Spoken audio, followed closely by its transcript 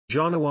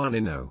John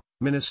Owonino,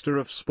 Minister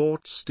of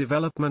Sports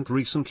Development,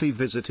 recently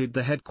visited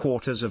the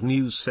headquarters of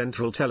News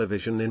Central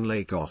Television in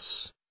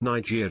Lagos,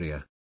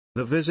 Nigeria.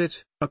 The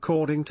visit,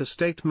 according to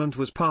statement,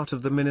 was part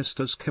of the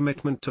minister's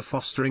commitment to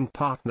fostering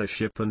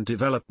partnership and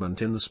development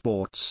in the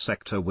sports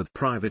sector with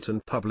private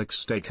and public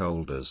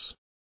stakeholders.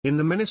 In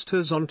the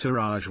minister's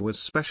entourage was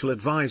Special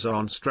Advisor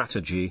on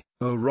Strategy,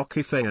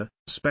 Orokifeya,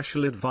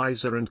 Special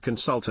Advisor and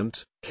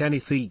Consultant,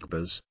 Kenneth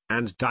Igbaz,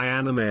 and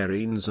Diana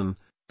Marinson,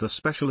 the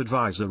Special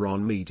Advisor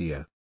on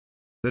Media.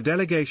 The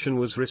delegation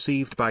was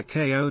received by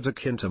Kayode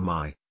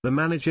Kintamai, the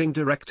Managing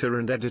Director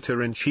and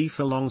Editor-in-Chief,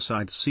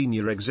 alongside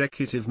senior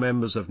executive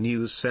members of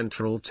News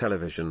Central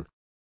Television.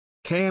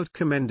 Kayode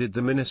commended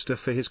the minister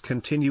for his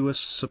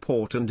continuous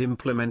support and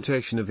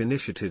implementation of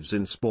initiatives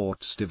in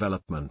sports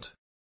development.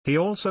 He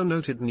also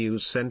noted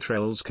News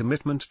Central's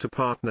commitment to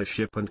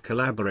partnership and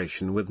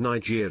collaboration with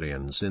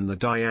Nigerians in the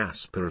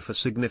diaspora for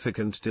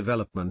significant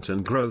development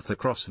and growth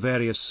across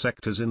various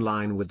sectors, in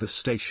line with the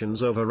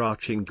station's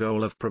overarching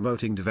goal of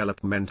promoting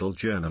developmental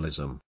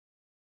journalism.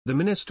 The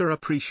minister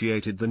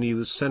appreciated the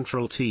News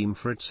Central team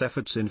for its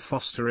efforts in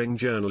fostering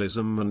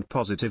journalism and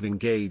positive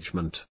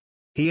engagement.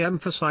 He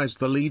emphasized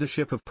the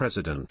leadership of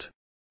President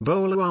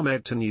Bola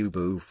Ahmed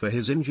Tinubu for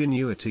his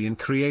ingenuity in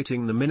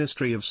creating the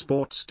Ministry of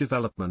Sports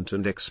Development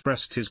and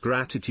expressed his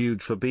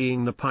gratitude for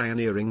being the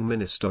pioneering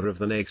minister of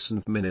the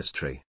nascent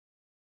ministry.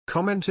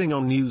 Commenting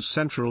on News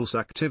Central's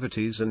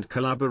activities and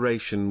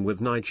collaboration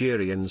with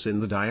Nigerians in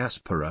the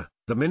diaspora,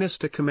 the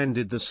minister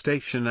commended the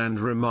station and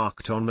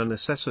remarked on the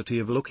necessity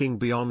of looking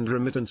beyond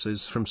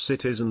remittances from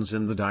citizens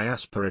in the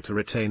diaspora to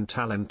retain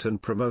talent and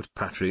promote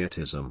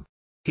patriotism.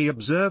 He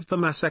observed the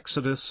mass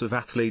exodus of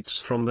athletes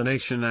from the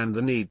nation and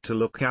the need to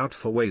look out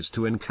for ways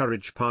to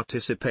encourage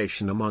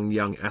participation among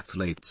young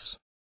athletes.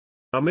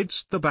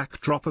 Amidst the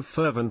backdrop of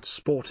fervent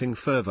sporting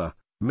fervor,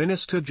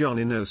 Minister John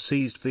Owonino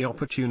seized the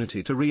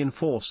opportunity to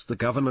reinforce the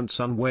government's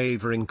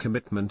unwavering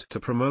commitment to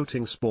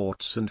promoting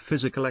sports and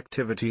physical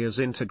activity as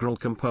integral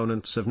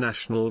components of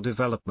national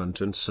development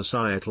and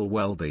societal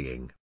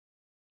well-being.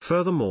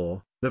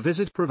 Furthermore, the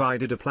visit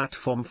provided a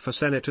platform for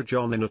Senator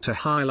John Owonino to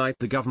highlight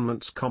the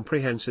government's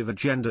comprehensive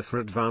agenda for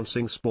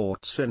advancing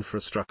sports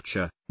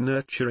infrastructure,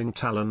 nurturing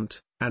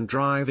talent, and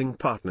driving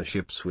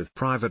partnerships with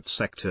private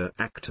sector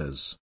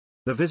actors.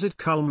 The visit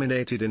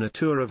culminated in a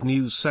tour of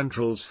News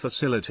Central's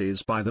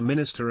facilities by the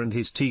minister and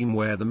his team,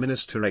 where the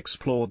minister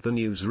explored the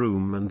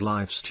newsroom and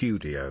live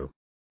studio.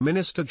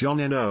 Minister John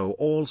Owonino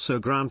also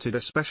granted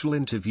a special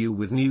interview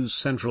with News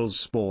Central's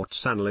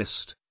sports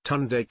analyst,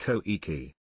 Tunde Koiki.